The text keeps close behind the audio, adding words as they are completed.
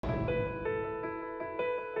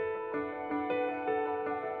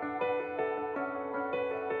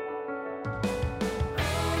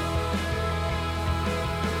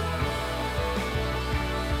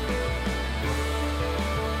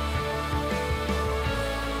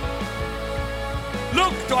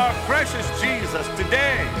Look to our precious Jesus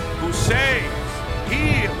today, who saves,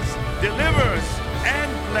 heals, delivers,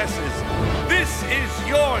 and blesses. This is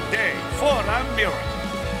your day for a miracle.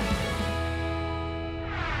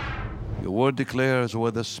 Your word declares,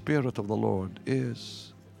 where the Spirit of the Lord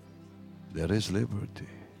is, there is liberty.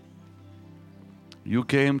 You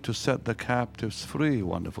came to set the captives free,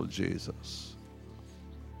 wonderful Jesus.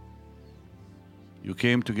 You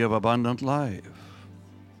came to give abundant life.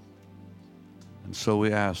 And so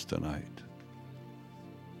we ask tonight,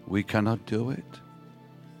 we cannot do it,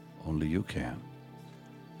 only you can.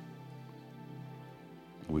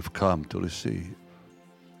 We've come to receive.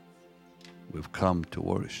 We've come to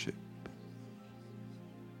worship.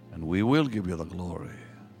 And we will give you the glory.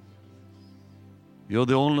 You're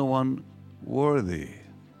the only one worthy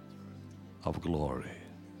of glory.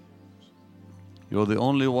 You're the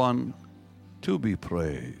only one to be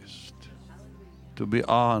praised, to be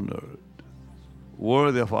honored,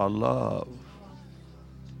 worthy of our love,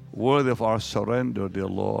 worthy of our surrender, dear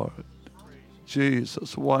Lord.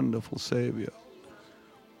 Jesus, wonderful Savior,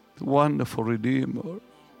 wonderful Redeemer,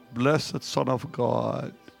 blessed Son of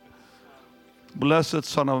God, blessed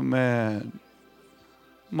Son of Man.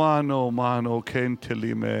 Mano, mano,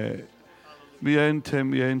 kentelime,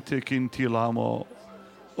 miente, kintilamo.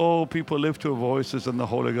 Oh, people, lift your voices in the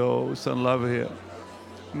Holy Ghost and love Him.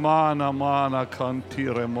 Mana,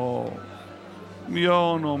 kantiremo.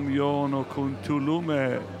 Miono,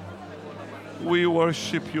 kuntulume. We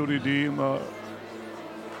worship you, Redeemer.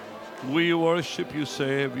 We worship you,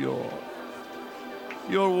 Savior.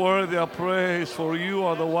 You're worthy of praise, for you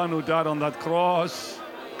are the one who died on that cross.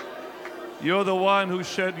 You're the one who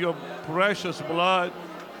shed your precious blood.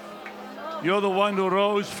 You're the one who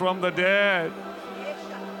rose from the dead.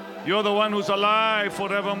 You're the one who's alive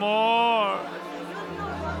forevermore.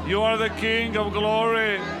 You are the King of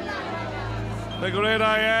glory, the great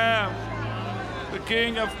I am, the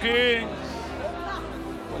King of kings,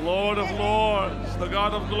 the Lord of lords, the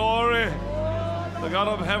God of glory, the God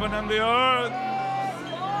of heaven and the earth,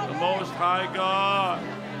 the Most High God.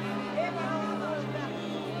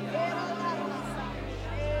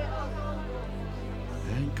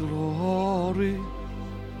 And glory,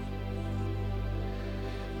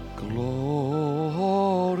 glory,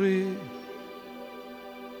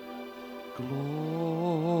 glory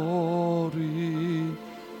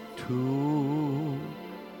to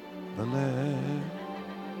the Lamb.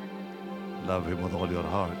 Love Him with all your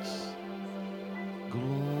hearts.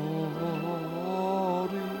 Glory.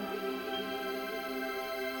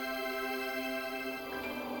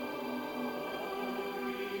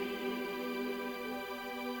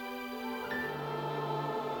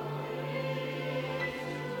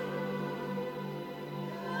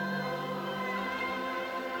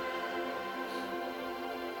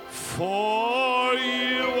 For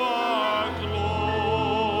you are glorious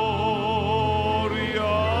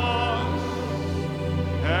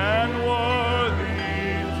and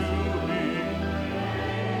worthy to be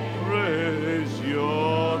praised.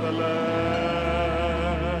 You're the Lamb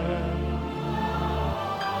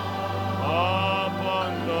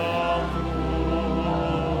upon the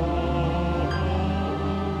throne.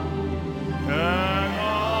 And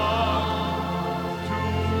unto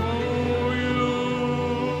you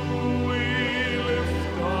we lift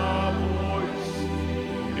our voice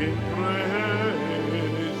in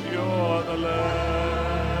praise. You're the Lamb.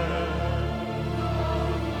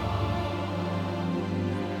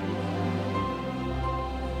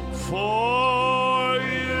 For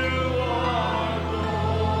you are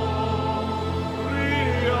glorious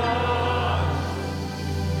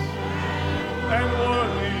and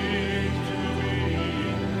worthy to be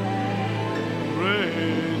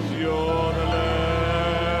praised. You're the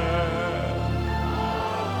Lamb.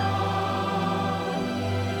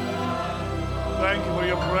 Thank you for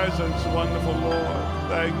your presence, wonderful Lord.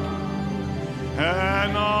 Thank you.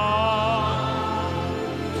 And unto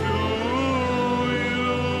you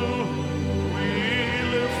we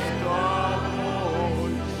lift our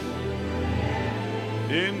voice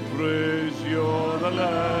in praise. You're the Lamb.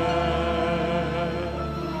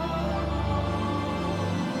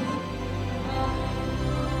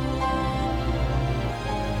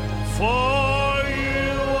 For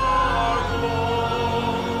you are glorious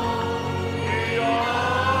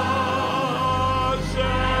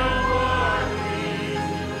and worthy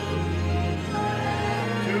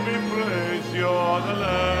to be praised. You're the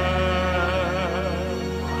Lamb.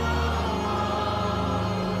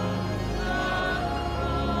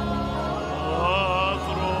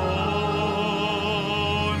 Throne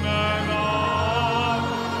and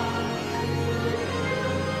honor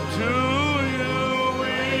to you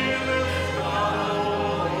we lift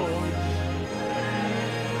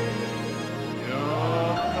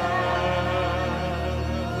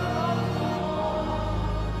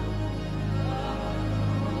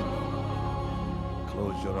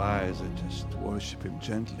Close your eyes and just worship Him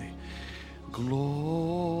gently. Glory.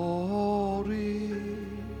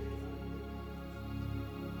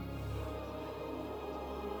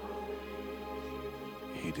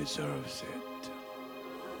 He deserves it.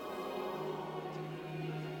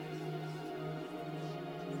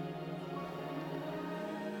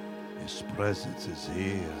 His presence is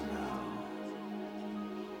here now.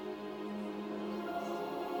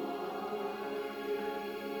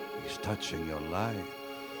 He's touching your life.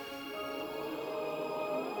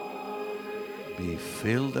 Be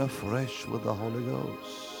filled afresh with the Holy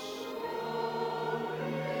Ghost.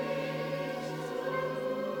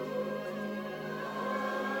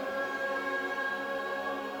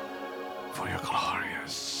 For your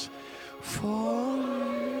glorious, for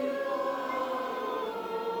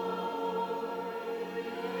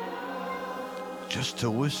just a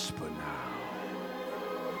whisper now.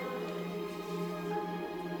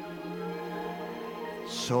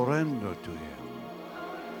 Surrender to Him.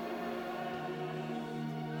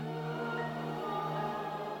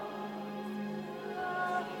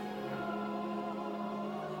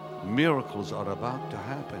 Miracles are about to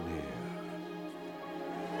happen here.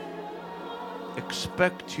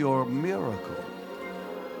 Expect your miracle.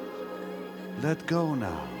 Let go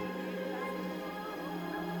now.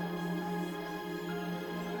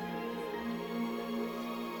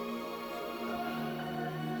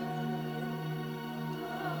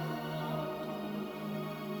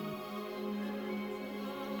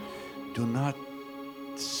 Do not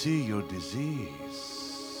see your disease.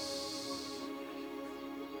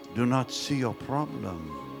 Do not see your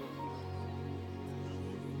problem.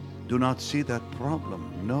 Do not see that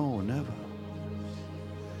problem. No, never.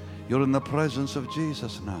 You're in the presence of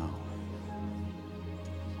Jesus now.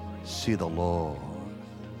 See the Lord.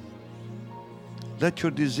 Let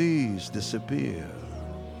your disease disappear.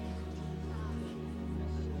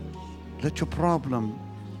 Let your problem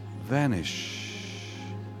vanish.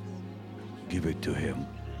 Give it to Him.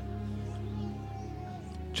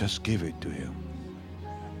 Just give it to Him.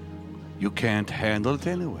 You can't handle it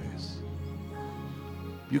anyways.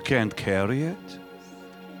 You can't carry it.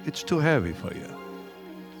 It's too heavy for you.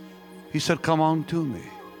 He said, come on to me.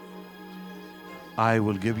 I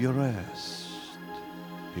will give you rest.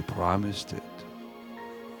 He promised it.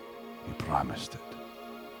 He promised it.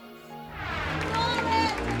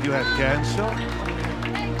 You had cancer?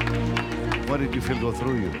 What did you feel go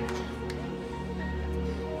through you?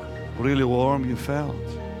 Really warm you felt?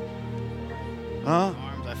 Huh?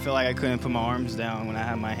 I feel like I couldn't put my arms down when I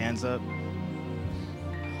had my hands up.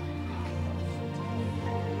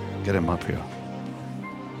 Get him up here.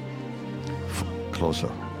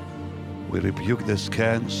 Closer. We rebuke this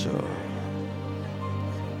cancer.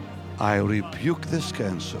 I rebuke this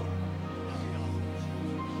cancer.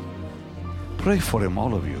 Pray for him,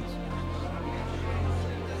 all of you.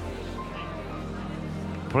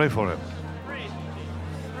 Pray for him.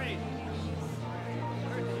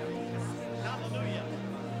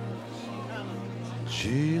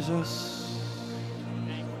 Jesus.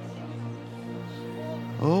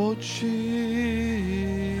 Oh, Jesus.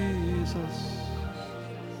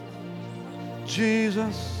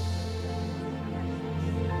 Jesus.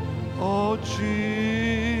 Oh, Jesus.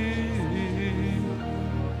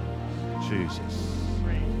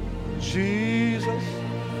 Jesus.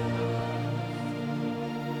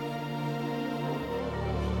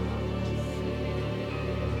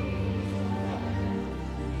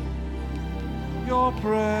 Your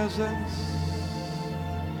presence.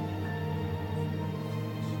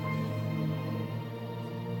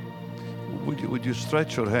 Would you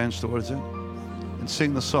stretch your hands towards him and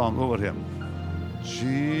sing the song over him?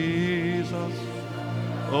 Jesus,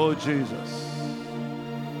 oh Jesus.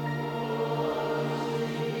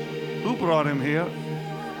 Who brought him here?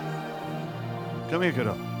 Come here,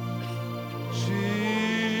 kiddo.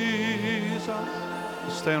 Jesus.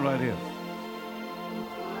 Stand right here.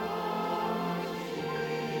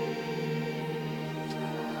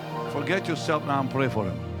 Forget yourself now and pray for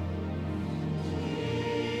him.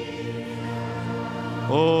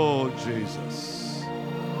 Oh, Jesus.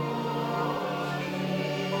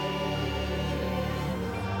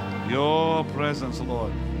 Your presence,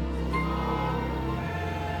 Lord.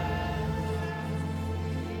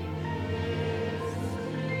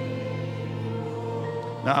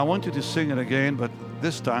 Now, I want you to sing it again, but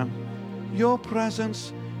this time, your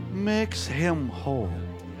presence makes him whole.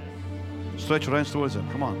 Stretch your hands towards him.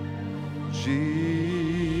 Come on.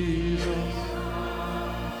 Jesus.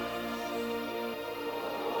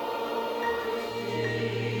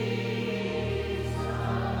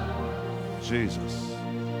 Jesus.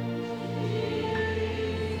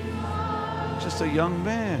 Just a young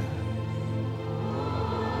man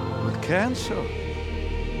with cancer.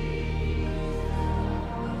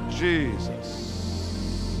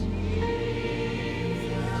 Jesus.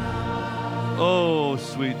 Oh,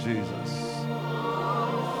 sweet Jesus.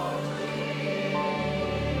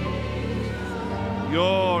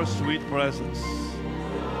 Your sweet presence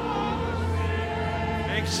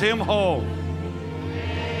makes him whole.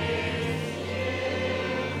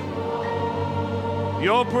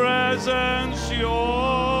 Your presence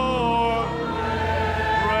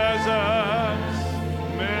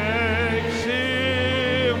makes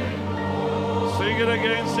him. Sing it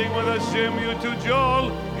again, sing with us, Jim, you too,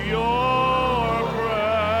 Joel. Your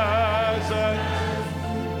presence.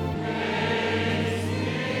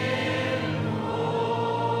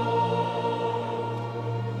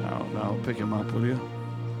 Now pick him up, will you?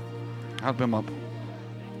 Help him up.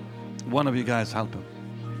 One of you guys help him.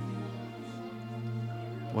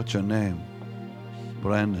 What's your name?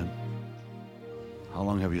 Brandon. How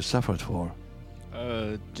long have you suffered for?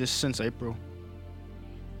 Just since April.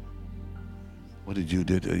 What did you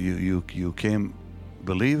do? You came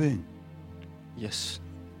believing? Yes.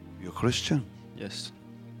 You're Christian? Yes.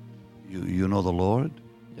 You know the Lord?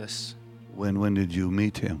 Yes. When did you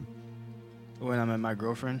meet him? When I met my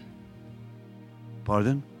girlfriend.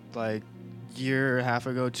 Pardon? Like year and a half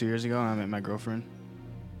ago, 2 years ago, I met my girlfriend.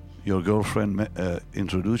 Your girlfriend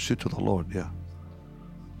introduced you to the Lord, yeah.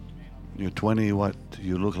 You're 20, what?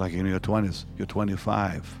 You look like in your 20s. You're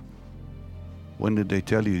 25. When did they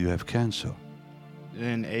tell you you have cancer?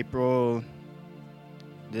 In April,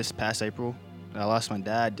 this past April, I lost my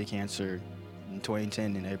dad to cancer in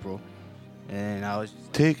 2010 in April. And I was...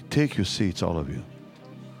 Take your seats, all of you.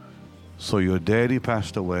 So your daddy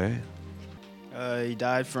passed away. He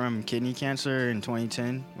died from kidney cancer in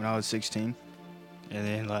 2010 when I was 16. And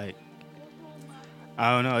then, like,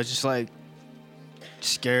 I don't know, it's just, like,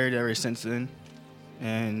 scared ever since then.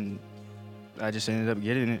 And I just ended up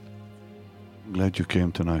getting it. I'm glad you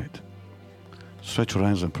came tonight. Stretch your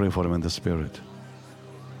hands and pray for him in the Spirit.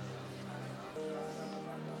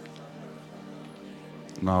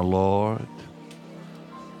 Now, Lord,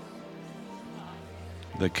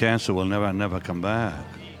 the cancer will never come back.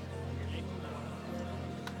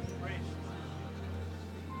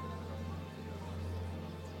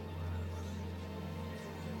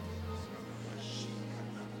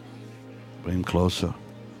 Bring him closer.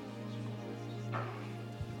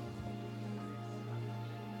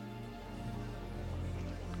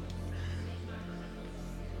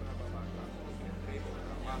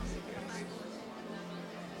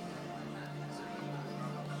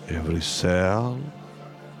 Every cell.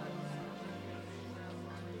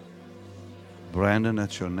 Brandon,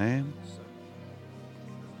 that's your name?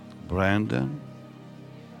 Brandon.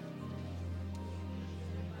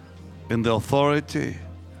 In the authority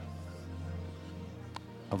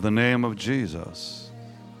of the name of Jesus,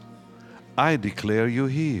 I declare you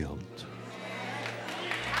healed.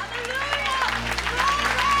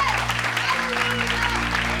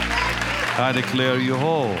 I declare you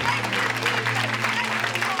whole.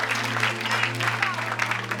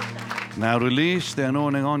 Now release the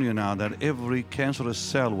anointing on you now that every cancerous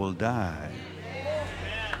cell will die.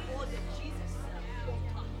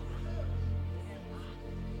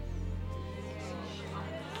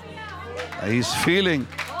 He's feeling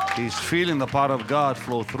the power of God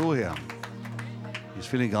flow through him. He's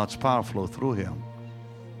feeling God's power flow through him.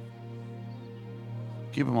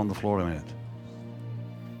 Keep him on the floor a minute.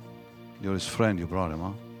 You're his friend, you brought him,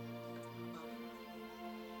 huh?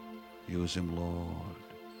 Use him, Lord.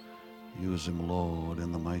 Use him, Lord,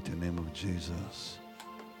 in the mighty name of Jesus.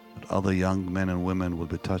 That other young men and women will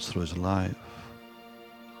be touched through his life.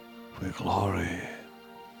 For your glory.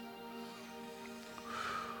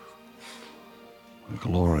 For your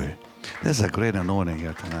glory. There's a great anointing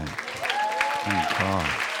here tonight. Thank God.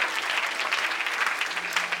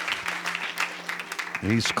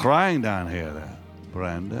 He's crying down here,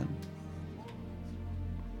 Brandon.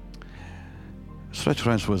 Stretch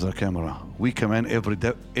your hands towards the camera. We command every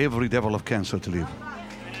devil of cancer to leave.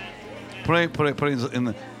 Pray in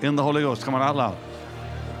the Holy Ghost. Come on, out loud.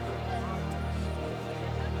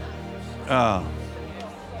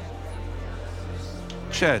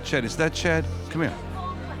 Chad, is that Chad? Come here.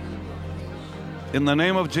 In the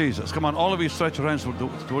name of Jesus. Come on, all of you stretch your hands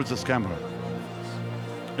towards this camera.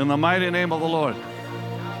 In the mighty name of the Lord,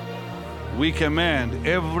 we command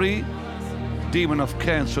every demon of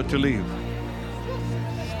cancer to leave.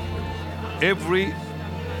 Every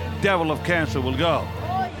devil of cancer will go.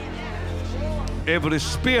 Every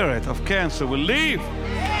spirit of cancer will leave.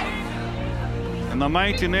 In the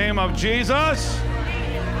mighty name of Jesus.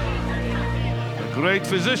 Great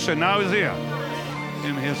physician now is here.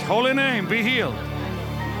 In his holy name, be healed.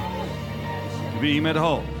 Be made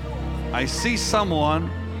whole. I see someone,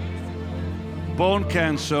 bone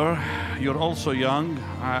cancer. You're also young.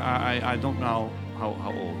 I don't know how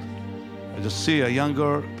old. I just see a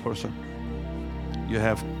younger person. You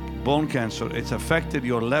have bone cancer. It's affected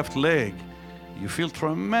your left leg. You feel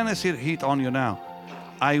tremendous heat on you now.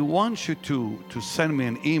 I want you to send me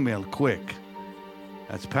an email quick.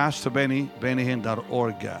 That's Pastor Benny,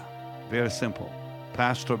 bennyhinn.org. Very simple.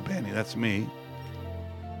 Pastor Benny, that's me,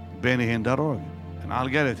 bennyhinn.org. And I'll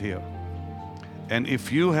get it here. And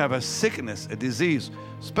if you have a sickness, a disease,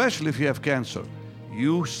 especially if you have cancer,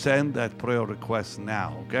 you send that prayer request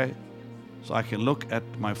now, okay? So I can look at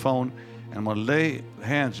my phone and I'm gonna lay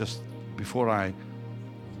hands just before I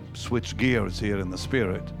switch gears here in the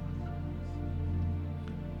Spirit.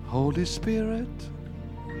 Holy Spirit,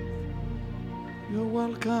 you're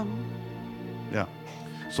welcome. Yeah.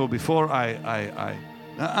 So before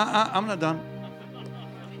I'm not done.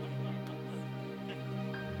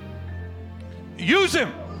 Use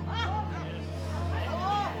him.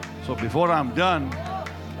 So before I'm done,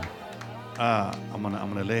 I'm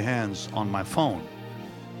gonna lay hands on my phone.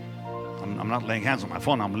 I'm not laying hands on my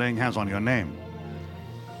phone. I'm laying hands on your name.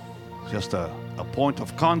 Just a point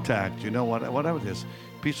of contact. You know, whatever it is,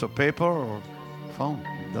 piece of paper or phone.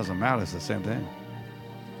 It doesn't matter. It's the same thing.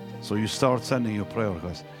 So you start sending your prayer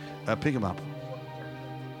requests. Pick him up.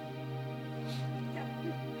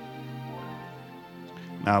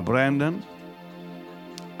 Now, Brandon,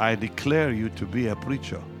 I declare you to be a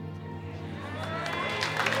preacher.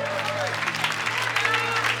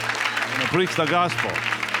 I'm going to preach the gospel.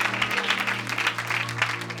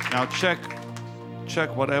 Now check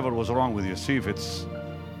whatever was wrong with you. See if it's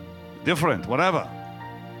different, whatever.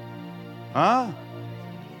 Huh?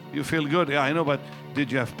 You feel good? Yeah, I know, but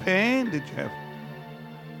did you have pain? Did you have...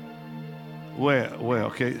 Where?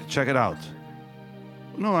 Okay, check it out.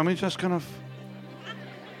 No, I mean just kind of...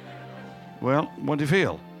 Well, what do you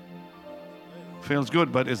feel? Feels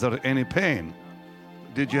good, but is there any pain?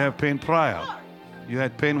 Did you have pain prior? You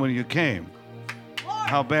had pain when you came.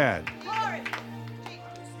 How bad?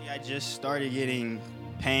 I just started getting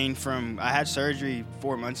pain from... I had surgery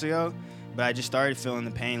 4 months ago, but I just started feeling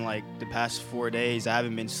the pain like the past 4 days. I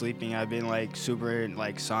haven't been sleeping. I've been like super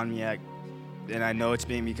like insomniac, and I know it's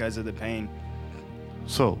been because of the pain.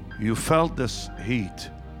 So you felt this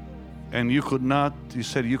heat, and you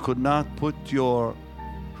said you could not put your...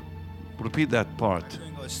 Repeat that part. I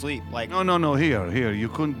couldn't go to sleep. Like No, here. You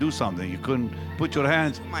couldn't do something. You couldn't put your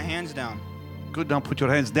hands... Put my hands down. Could not put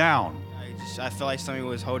your hands down. I felt like something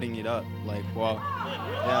was holding it up. Like, wow.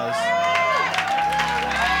 Yeah,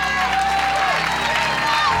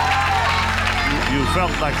 you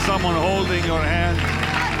felt like someone holding your hand.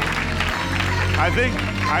 I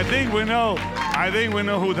think we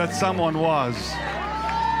know who that someone was.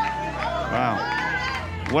 Wow.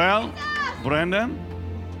 Well, Brendan,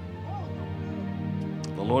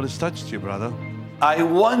 the Lord has touched you, brother. I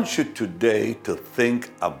want you today to think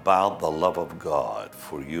about the love of God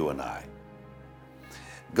for you and I.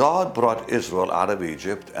 God brought Israel out of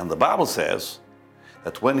Egypt, and the Bible says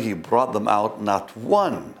that when He brought them out, not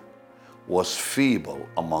one was feeble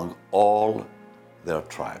among all their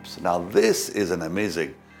tribes. Now, this is an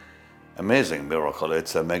amazing miracle.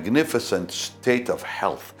 It's a magnificent state of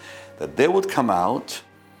health that they would come out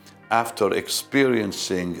after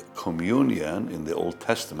experiencing communion in the Old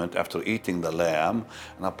Testament, after eating the lamb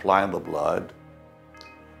and applying the blood,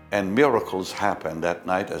 and miracles happened that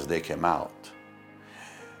night as they came out.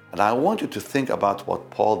 And I want you to think about what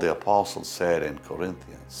Paul the Apostle said in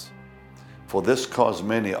Corinthians. For this cause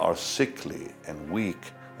many are sickly and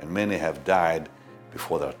weak, and many have died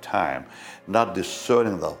before their time, not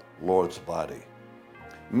discerning the Lord's body.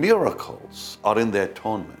 Miracles are in the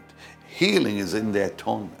atonement. Healing is in the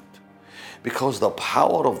atonement. Because the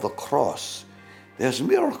power of the cross, there's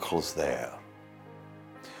miracles there.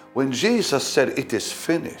 When Jesus said, "It is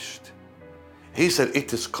finished," He said,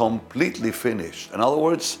 "It is completely finished." In other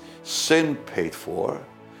words, sin paid for,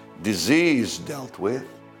 disease dealt with,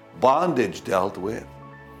 bondage dealt with,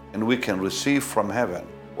 and we can receive from heaven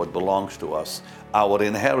what belongs to us, our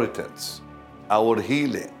inheritance, our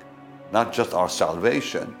healing, not just our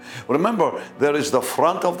salvation. Remember, there is the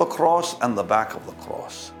front of the cross and the back of the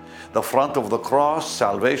cross. The front of the cross,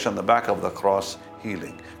 salvation, the back of the cross,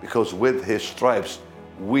 healing. Because with His stripes,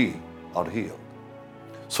 we are healed.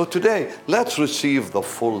 So today, let's receive the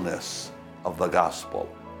fullness of the gospel.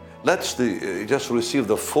 Let's just receive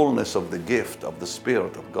the fullness of the gift of the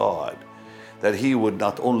Spirit of God, that He would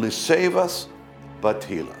not only save us, but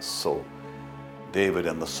heal us. So David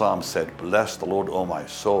in the Psalm said, "Bless the Lord, O my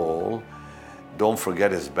soul. Don't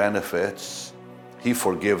forget his benefits. He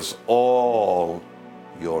forgives all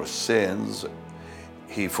your sins.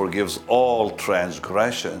 He forgives all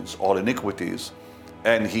transgressions, all iniquities,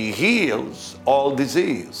 and he heals all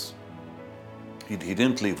disease." He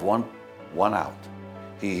didn't leave one out.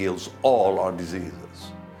 He heals all our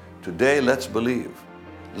diseases. Today, let's believe.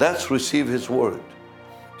 Let's receive his word.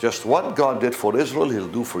 Just what God did for Israel, he'll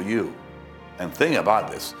do for you. And think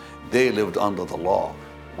about this. They lived under the law.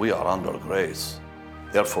 We are under grace.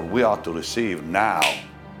 Therefore, we ought to receive now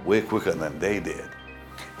way quicker than they did.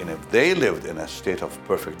 And if they lived in a state of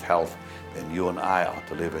perfect health, then you and I ought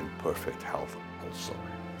to live in perfect health also.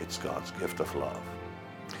 It's God's gift of love.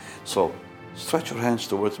 So stretch your hands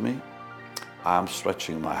towards me. I'm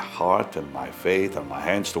stretching my heart and my faith and my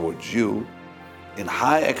hands towards you in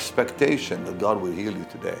high expectation that God will heal you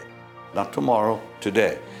today. Not tomorrow,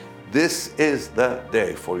 today. This is the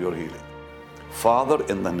day for your healing. Father,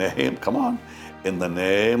 in the name, come on, in the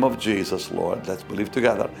name of Jesus, Lord, let's believe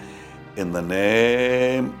together. In the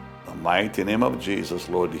name, the mighty name of Jesus,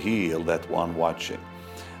 Lord, heal that one watching.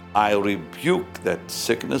 I rebuke that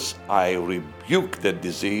sickness. I rebuke that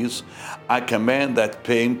disease. I command that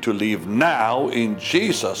pain to leave now in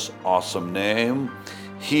Jesus' awesome name.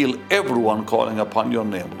 Heal everyone calling upon your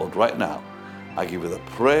name, Lord, right now. I give you the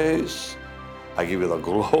praise. I give you the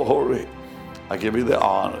glory. I give you the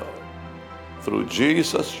honor. Through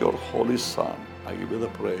Jesus, your holy Son, I give you the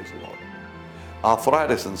praise, Lord.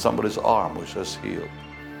 Arthritis in somebody's arm, which is healed.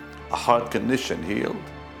 A heart condition healed.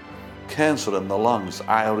 Cancer in the lungs,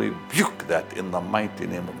 I rebuke that in the mighty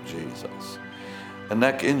name of Jesus. A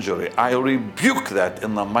neck injury, I rebuke that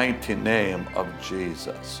in the mighty name of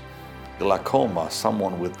Jesus. Glaucoma,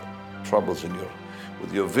 someone with troubles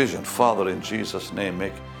with your vision, Father, in Jesus' name,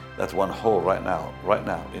 make that one whole right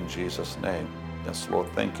now, in Jesus' name. Yes,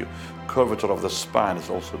 Lord, thank you. Curvature of the spine is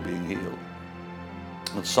also being healed.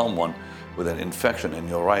 And someone with an infection in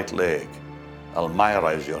your right leg, Almira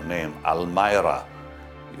is your name, Almira.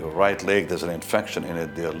 Your right leg, there's an infection in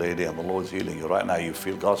it, dear lady, and the Lord's healing you. Right now, you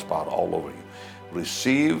feel God's power all over you.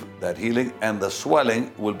 Receive that healing, and the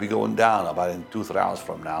swelling will be going down about in 2-3 hours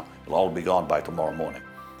from now. It'll all be gone by tomorrow morning.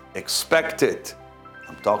 Expect it.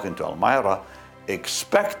 I'm talking to Almira.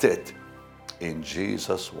 Expect it in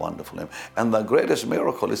Jesus' wonderful name. And the greatest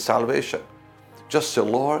miracle is salvation. Just say,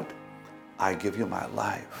 Lord, I give you my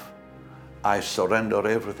life. I surrender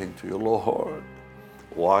everything to you, Lord.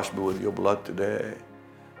 Wash me with your blood today.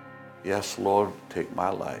 Yes, Lord, take my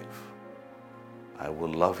life. I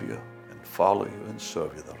will love you and follow you and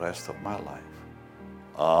serve you the rest of my life.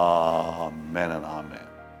 Amen and amen.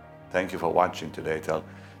 Thank you for watching today. Tell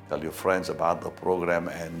your friends about the program,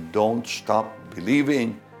 and don't stop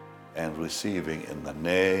believing and receiving in the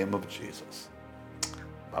name of Jesus.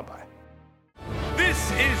 Bye-bye.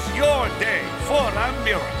 This is your day for a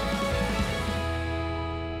miracle.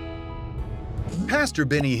 Pastor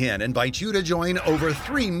Benny Hinn invites you to join over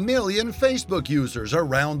 3 million Facebook users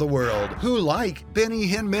around the world who like Benny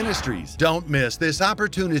Hinn Ministries. Don't miss this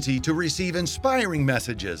opportunity to receive inspiring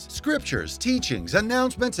messages, scriptures, teachings,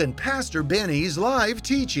 announcements, and Pastor Benny's live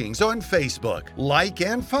teachings on Facebook. Like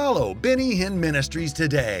and follow Benny Hinn Ministries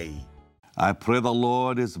today. I pray the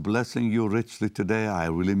Lord is blessing you richly today. I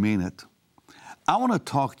really mean it. I want to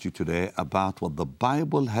talk to you today about what the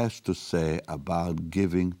Bible has to say about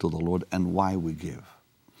giving to the Lord and why we give.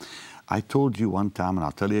 I told you one time, and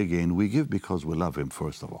I'll tell you again, we give because we love Him,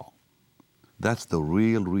 first of all. That's the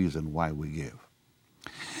real reason why we give.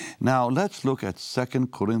 Now, let's look at 2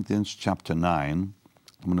 Corinthians chapter 9.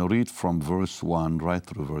 I'm going to read from verse 1 right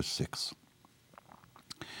through verse 6.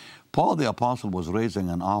 Paul the Apostle was raising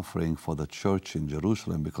an offering for the church in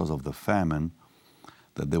Jerusalem because of the famine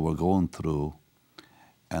that they were going through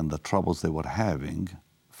and the troubles they were having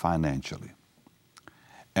financially.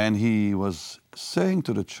 And he was saying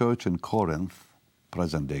to the church in Corinth,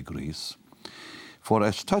 present-day Greece, "For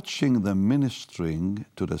as touching the ministering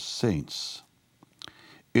to the saints,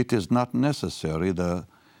 it is not necessary," the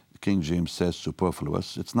King James says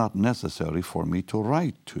superfluous, "it's not necessary for me to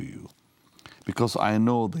write to you, because I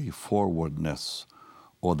know the forwardness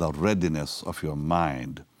or the readiness of your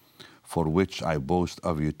mind, for which I boast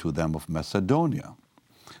of you to them of Macedonia,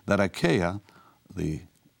 that Achaia," the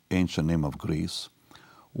ancient name of Greece,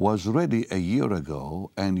 "was ready a year ago,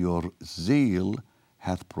 and your zeal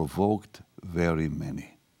hath provoked very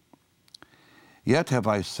many. Yet have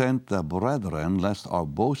I sent the brethren, lest our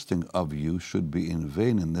boasting of you should be in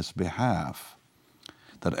vain in this behalf,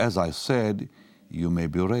 that as I said, you may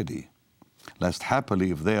be ready, lest happily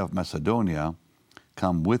if they of Macedonia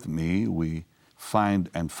come with me, we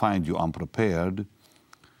find you unprepared,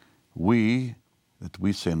 we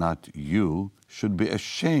say not you, should be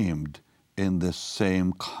ashamed in the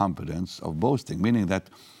same confidence of boasting, meaning that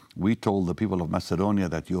we told the people of Macedonia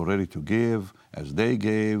that you're ready to give as they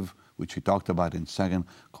gave, which he talked about in 2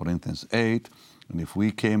 Corinthians 8. And if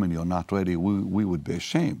we came and you're not ready, we would be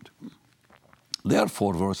ashamed.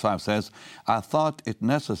 Therefore, verse 5 says, I thought it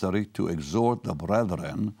necessary to exhort the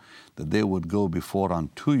brethren that they would go before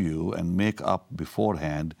unto you and make up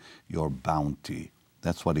beforehand your bounty.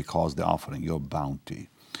 That's what he calls the offering, your bounty.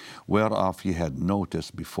 Whereof ye had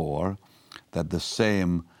noticed before, that the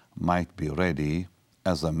same might be ready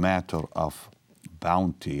as a matter of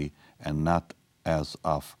bounty and not as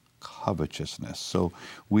of covetousness. So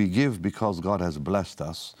we give because God has blessed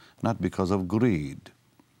us, not because of greed.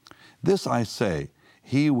 This I say,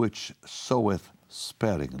 he which soweth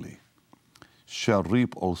sparingly shall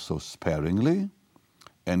reap also sparingly,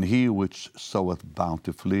 and he which soweth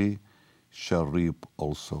bountifully shall reap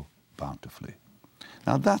also bountifully.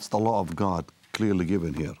 Now that's the law of God clearly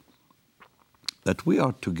given here, that we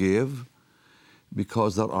are to give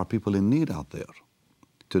because there are people in need out there.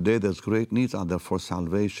 Today there's great needs out there for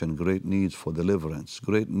salvation, great needs for deliverance,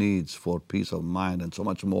 great needs for peace of mind, and so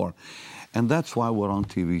much more. And that's why we're on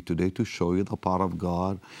TV today, to show you the power of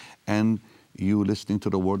God and you listening to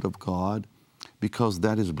the Word of God, because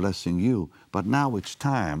that is blessing you. But now it's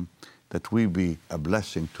time that we be a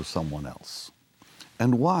blessing to someone else.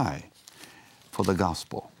 And why? For the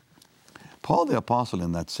gospel. Paul the Apostle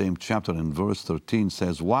in that same chapter in verse 13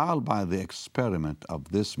 says, while by the experiment of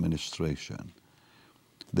this ministration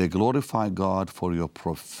they glorify God for your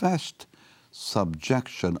professed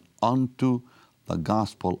subjection unto the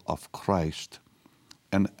gospel of Christ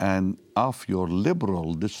and of your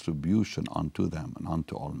liberal distribution unto them and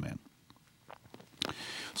unto all men.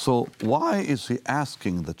 So why is he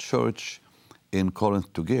asking the church in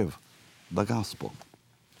Corinth to give? The gospel.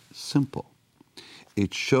 Simple.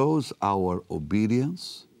 It shows our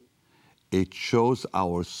obedience. It shows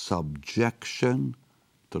our subjection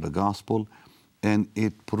to the gospel, and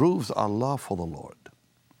it proves our love for the Lord.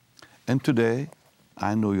 And today,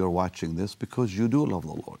 I know you're watching this because you do love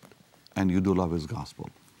the Lord and you do love His gospel.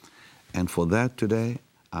 And for that today,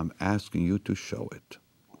 I'm asking you to show it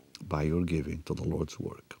by your giving to the Lord's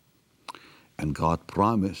work. And God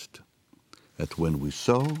promised that when we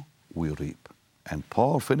sow, we reap. And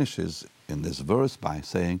Paul finishes in this verse by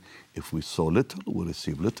saying, if we sow little, we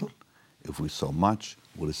receive little. If we sow much,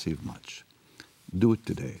 we receive much. Do it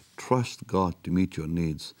today. Trust God to meet your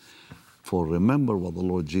needs. For remember what the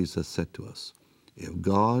Lord Jesus said to us. If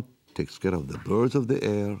God takes care of the birds of the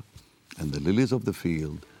air and the lilies of the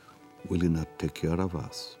field, will He not take care of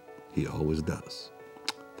us? He always does.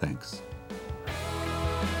 Thanks.